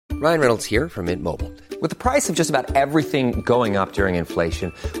Ryan Reynolds here from Mint Mobile. With the price of just about everything going up during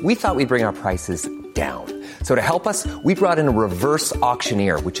inflation, we thought we'd bring our prices down. So to help us, we brought in a reverse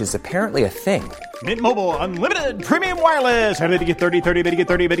auctioneer, which is apparently a thing. Mint Mobile Unlimited Premium Wireless. How to get 30, 30, bit to get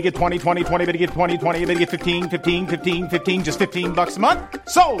 30, bit to get 20, 20, 20, bit to get 20, 20, bit to get 15, 15, 15, 15, just $15 a month?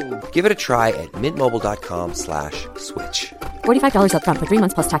 Sold! Give it a try at mintmobile.com/switch. $45 up front for 3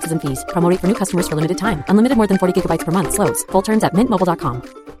 months plus taxes and fees. Promo rate for new customers for limited time. Unlimited more than 40 gigabytes per month. Slows full terms at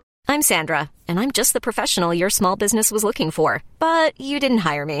mintmobile.com. I'm Sandra, and I'm just the professional your small business was looking for. But you didn't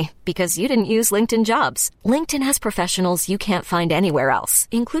hire me because you didn't use LinkedIn Jobs. LinkedIn has professionals you can't find anywhere else,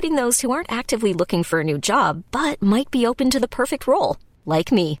 including those who aren't actively looking for a new job, but might be open to the perfect role,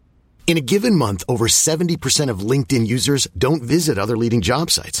 like me. In a given month, over 70% of LinkedIn users don't visit other leading job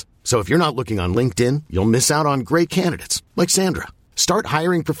sites. So if you're not looking on LinkedIn, you'll miss out on great candidates like Sandra. Start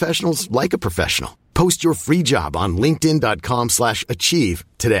hiring professionals like a professional. Post your free job on linkedin.com/achieve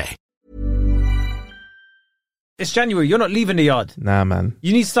today. It's January. You're not leaving the yard. Nah, man.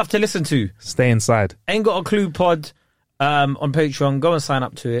 You need stuff to listen to. Stay inside. Ain't Got a Clue pod on Patreon. Go and sign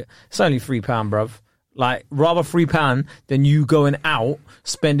up to it. It's only £3, bruv. Like, rather £3 than you going out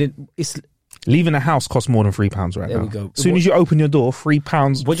spending. It's leaving the house costs more than £3 right now. There we go. As soon as you open your door,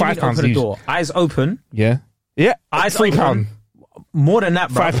 £3, what do you mean £5. open the door? Eyes open. Yeah. Yeah. Eyes £3. open. More than that,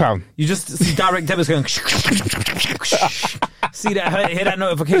 bruv. £5. You just see direct debits going. See that? Hear that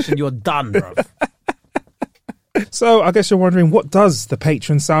notification? You're done, bruv. So I guess you're wondering, what does the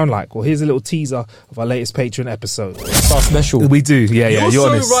patron sound like? Well, here's a little teaser of our latest patron episode. It's our special. We do, yeah. You're so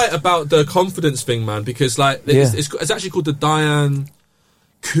honest. right about the confidence thing, man, because like it's actually called the Diane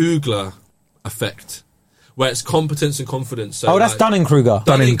Kugler effect, where it's competence and confidence. So that's Dunning-Kruger.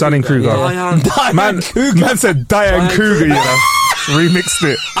 Dunning-Kruger. Diane Man said Diane Kruger, you know. Remixed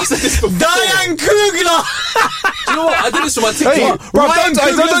it. I said this before. Diane Kugler! Do you know what? I did this for my TikTok. Hey, bro,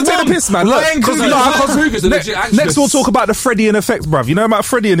 don't take the piss, man. Look, next we'll talk about the Freudian effect, bruv. You know about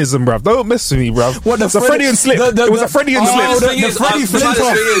Freudianism, bruv. Don't mess with me, bruv. What the Freudian slip? It was a Freudian slip.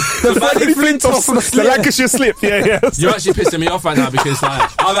 The Freddie Flintoff. The Lancashire slip. Yeah. You're actually pissing me off right now because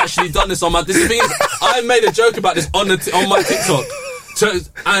like, I've actually done this on my. The thing is, I made a joke about this on my TikTok. So,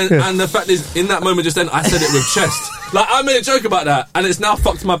 and the fact is, in that moment just then, I said it with chest. Like, I made a joke about that, and it's now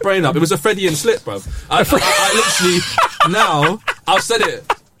fucked my brain up. It was a Freudian slip, bro. I literally, now, I've said it.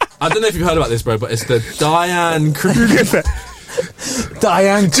 I don't know if you've heard about this, bro, but it's the Diane Kruger.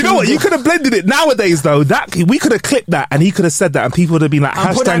 Diane Kruger. Do you know what? You could have blended it. Nowadays, though, that we could have clipped that, and he could have said that, and people would have been like,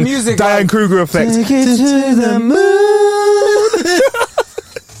 hashtag Diane Kruger effect. Take it to the moon.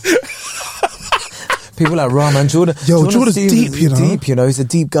 People like Rahman Jordan. Yo, Jordan's deep, you know. Deep, you know. He's a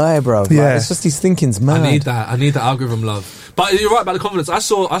deep guy, bro. Yeah. Like, it's just his thinking's mad. I need that algorithm love. But you're right about the confidence. I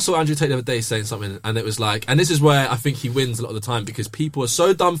saw Andrew Tate the other day saying something, and it was like, and this is where I think he wins a lot of the time because people are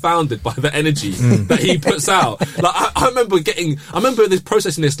so dumbfounded by the energy that he puts out. Like I remember this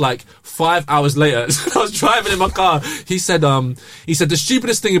processing this like 5 hours later. I was driving in my car. He said the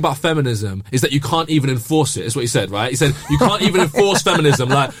stupidest thing about feminism is that you can't even enforce it. Is what he said, right? He said you can't even enforce feminism.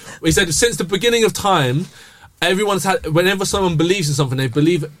 Like he said, since the beginning of time. Everyone's had, whenever someone believes in something, they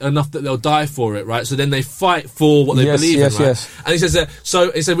believe enough that they'll die for it, right? So then they fight for what they believe in, right? Yes. And he says that,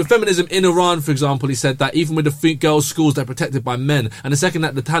 so he said with feminism in Iran, for example, he said that even with the girls' schools, they're protected by men. And the second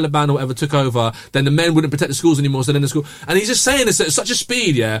that the Taliban or whatever took over, then the men wouldn't protect the schools anymore, so then the school, and he's just saying this at such a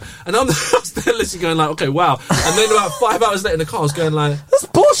speed, yeah? And I'm still listening going like, okay, wow. And then about 5 hours later in the car, I was going like, that's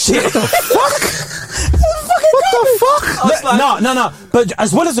bullshit. What the fuck? What the fuck? No. But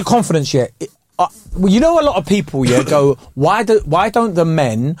as well as the confidence, yeah, you know, a lot of people, go, why don't the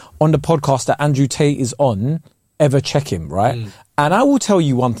men on the podcast that Andrew Tate is on ever check him, right? And I will tell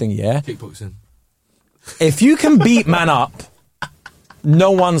you one thing, kickboxing. If you can beat man up,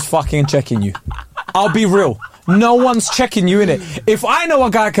 no one's fucking checking you. I'll be real. No one's checking you, innit? If I know a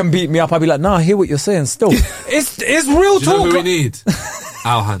guy can beat me up, I'll be like, nah, I hear what you're saying still. It's real talk. Do you know who we need?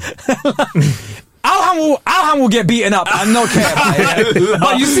 Alhan. Alhan will get beaten up and not care about it. Yeah?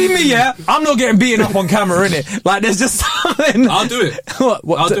 But you see me, I'm not getting beaten up on camera, innit? Like, there's just something. I'll do it.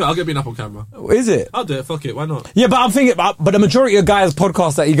 I'll do it. I'll get beaten up on camera. Is it? I'll do it. Fuck it. Why not? Yeah, but I'm thinking about, but the majority of guys'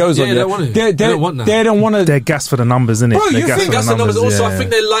 podcasts that he goes on, they don't want to. They don't want that. They don't want to. They're gas for the numbers, innit? Bro, you think that's the numbers? Also, I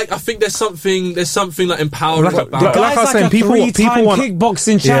think I think there's something like empowering. Like I was saying, people want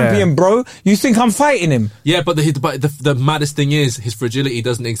kickboxing champion, bro. You think I'm fighting him? Yeah, but the maddest thing is his fragility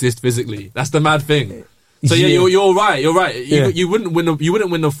doesn't exist physically. That's the mad thing. So you're right. You wouldn't win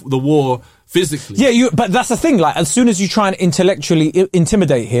the war physically. Yeah, but that's the thing. Like, as soon as you try and intellectually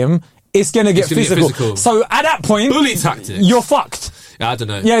intimidate him, it's gonna get physical. So at that point, bully tactics. You're fucked. I don't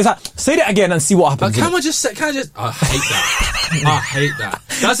know. Yeah, it's like, say that again and see what happens. Can I just I hate that. I hate that.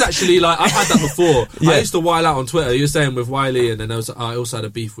 That's actually like, I've had that before. Yeah. I used to while out on Twitter. You were saying with Wiley, and then I also had a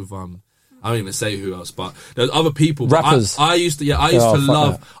beef with, I don't even say who else, but there's other people. Rappers. I used to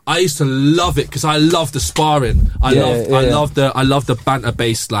love it because I love the sparring. I love the banter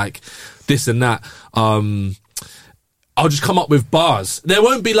based, like this and that. I'll just come up with bars. There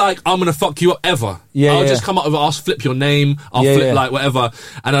won't be like, I'm gonna fuck you up ever. I'll just come up with, I'll flip your name, I'll flip like whatever.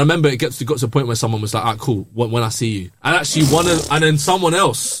 And I remember it got to the point where someone was like, alright, cool, when I see you. And actually and then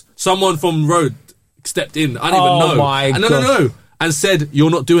someone from Road stepped in, I didn't even know. And no, and said,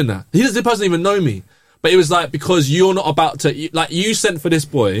 you're not doing that. The person didn't even know me. But it was like, because you're not about to, like, you sent for this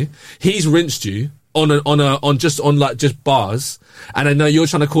boy, he's rinsed you on just bars, and I know you're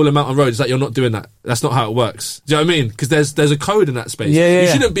trying to call him out on Road. It's like, you're not doing that. That's not how it works. Do you know what I mean? Because there's a code in that space. You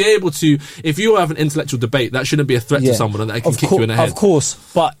shouldn't be able to, if you have an intellectual debate, that shouldn't be a threat to someone that can kick you in the head. Of course,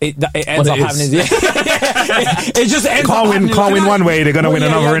 but it ends up happening. It just ends up happening. Can't win one way, they're going to win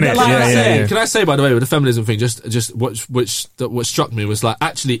another, innit? Can I say, by the way, with the feminism thing, just what struck me was like,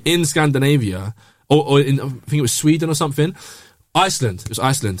 actually in Scandinavia, or in, I think it was Sweden or something,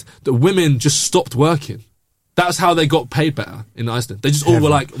 Iceland, the women just stopped working. That's how they got paid better in Iceland. They just all were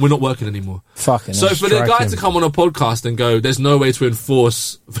like, we're not working anymore. Fucking so for the guy to come on a podcast and go, there's no way to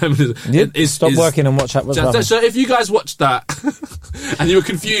enforce feminism. Stop working and watch what's happening. So if you guys watched that and you were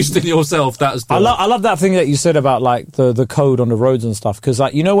confused in yourself, that's I love that thing that you said about like the code on the roads and stuff. Because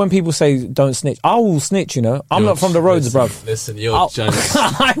like, you know, when people say don't snitch, I will snitch, you know. I'm not from the roads, bruv. Listen, you're jealous.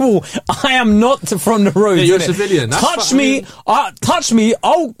 I am not from the roads. Yeah, you're a civilian. Touch me.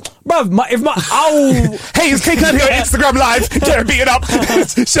 Oh, bruv, Hey, it's K-Cut here on Instagram Live. Get beaten up.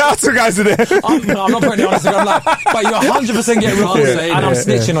 Shout out to the guys in there. I'm not putting it on Instagram Live, but you're 100% getting recorded, and I'm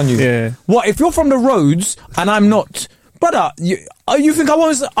snitching on you. Yeah. What if you're from the roads and I'm not? Brother, you think I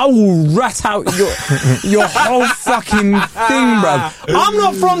will rat out your whole fucking thing, bruv. I'm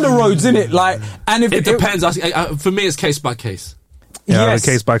not from the roads, innit? Like, and if it depends. For me, it's case by case. Yeah,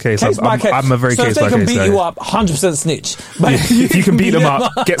 case by case. I'm a very case by case. So if they can beat you up, 100% snitch. But if you can beat them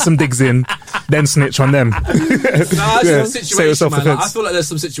up, get some digs in, then snitch on them. Situation, man. I feel like there's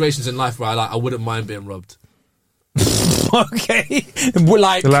some situations in life where I wouldn't mind being robbed. Okay,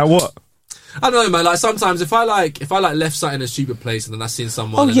 like what? I don't know, man. Like sometimes if I left something in a stupid place and then I seen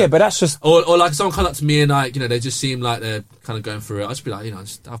someone. Oh yeah, but that's just or like someone come up to me and like, you know, they just seem like they're kind of going through it. I'd just be like, you know,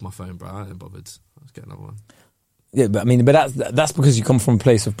 just have my phone, bro. I ain't bothered. Let's get another one. Yeah, but I mean, that's because you come from a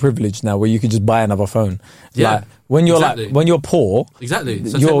place of privilege now, where you could just buy another phone. Yeah, like, when you're when you're poor, exactly.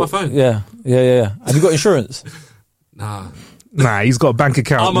 So take my phone. Yeah. Have you got insurance? Nah, he's got a bank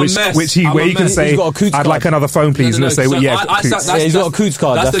account where you can say, I'd like another phone, please. And say, well, he's got a Coots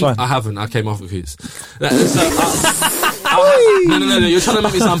card. That's fine. I haven't. I came off of Coots. No. You're trying to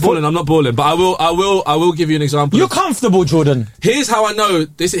make me sound balling. I'm not balling, but I will give you an example. You're comfortable, Jordan. Here's how I know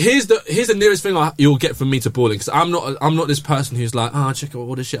this. Here's the nearest thing you'll get from me to balling, because I'm not this person who's like, check out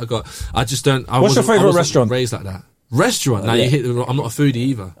all this shit I got. I just don't. What's your favourite restaurant? Raised like that. Restaurant. Now you hit. I'm not a foodie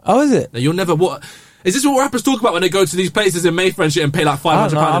either. Oh, is it? Now you'll never what. Is this what rappers talk about when they go to these places in Mayfair and shit and pay like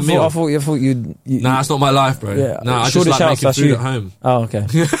 £500 a meal? I thought you. Nah, that's not my life, bro. Yeah. Nah, I just like making food at home. Oh, okay.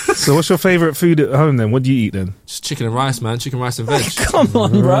 So what's your favourite food at home then? What do you eat then? Just chicken and rice, man. Chicken, rice and veg. Come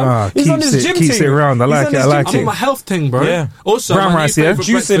on, bro. He's on his gym keeps team. it around. I like it. I'm on my health thing, bro. Yeah. Also, brown rice, yeah?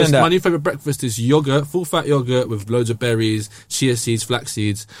 My new favourite breakfast is yogurt, full fat yogurt with loads of berries, chia seeds, flax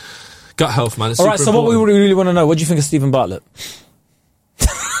seeds. Gut health, man. It's all right, so important. what we really want to know, what do you think of Stephen Bartlett?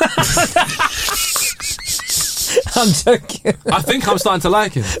 I'm joking. I think I'm starting to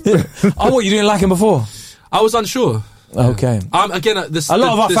like him. Oh, what, you didn't like him before? I was unsure. Okay. Again, a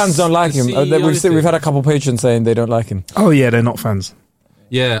lot of our fans don't like him. We've had a couple patrons saying they don't like him. Oh yeah, they're not fans.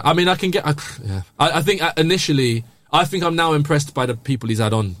 Yeah, I mean, I can get. I think initially, I think I'm now impressed by the people he's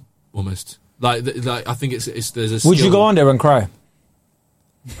had on. Almost like I think it's there's a skill. Would you go on there and cry?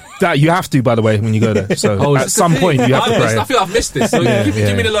 That you have to, by the way, when you go there. So at some point you have to cry. I feel I've missed this. So give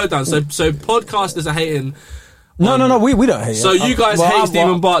me the lowdown. So podcasters are hating. No, we don't hate him. So you guys hate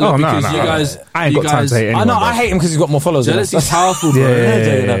Stephen Bartlett because you guys... I ain't got time to hate anyone. I hate him because he's got more followers. Jealousy's powerful, bro.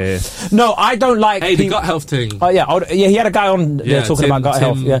 Yeah. No, I don't like... Hey, the gut health thing. He had a guy on there talking about gut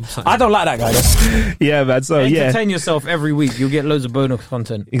health. Yeah, I don't like that guy. Yeah, man. So, entertain yourself every week. You'll get loads of bonus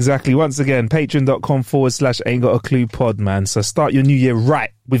content. Exactly. Once again, patreon.com/ain't got a clue pod, man. So start your new year right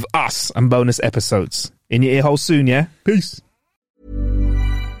with us and bonus episodes. In your ear hole soon, yeah? Peace.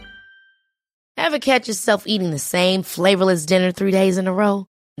 Ever catch yourself eating the same flavorless dinner 3 days in a row?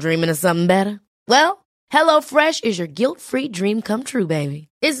 Dreaming of something better? Well, HelloFresh is your guilt-free dream come true, baby.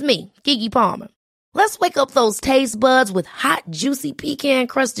 It's me, Keke Palmer. Let's wake up those taste buds with hot, juicy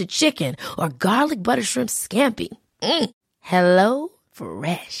pecan-crusted chicken or garlic butter shrimp scampi. Hello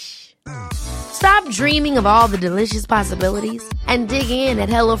Fresh. Stop dreaming of all the delicious possibilities and dig in at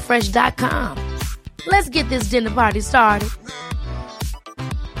HelloFresh.com. Let's get this dinner party started.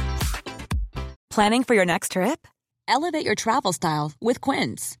 Planning for your next trip? Elevate your travel style with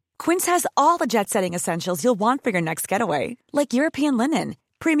Quince. Quince has all the jet-setting essentials you'll want for your next getaway, like European linen,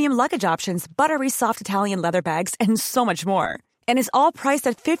 premium luggage options, buttery soft Italian leather bags, and so much more. And is all priced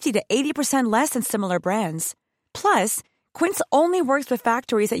at 50 to 80% less than similar brands. Plus, Quince only works with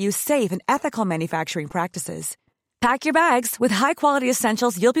factories that use safe and ethical manufacturing practices. Pack your bags with high-quality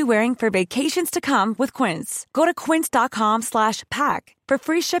essentials you'll be wearing for vacations to come with Quince. Go to quince.com/pack for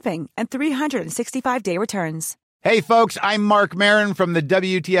free shipping and 365-day returns. Hey, folks, I'm Mark Maron from the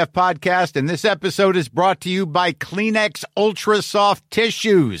WTF Podcast, and this episode is brought to you by Kleenex Ultra Soft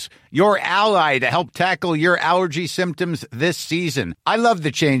Tissues, your ally to help tackle your allergy symptoms this season. I love the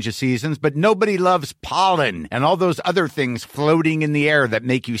change of seasons, but nobody loves pollen and all those other things floating in the air that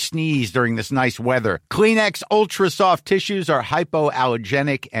make you sneeze during this nice weather. Kleenex Ultra Soft Tissues are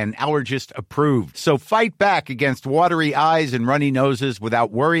hypoallergenic and allergist approved, so fight back against watery eyes and runny noses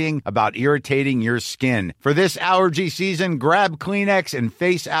without worrying about irritating your skin. For this allergy season, grab Kleenex and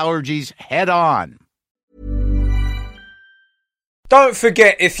face allergies head on. Don't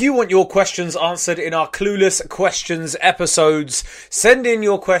forget, if you want your questions answered in our Clueless Questions episodes, send in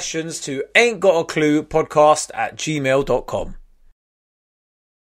your questions to ain'tgotacluepodcast@gmail.com.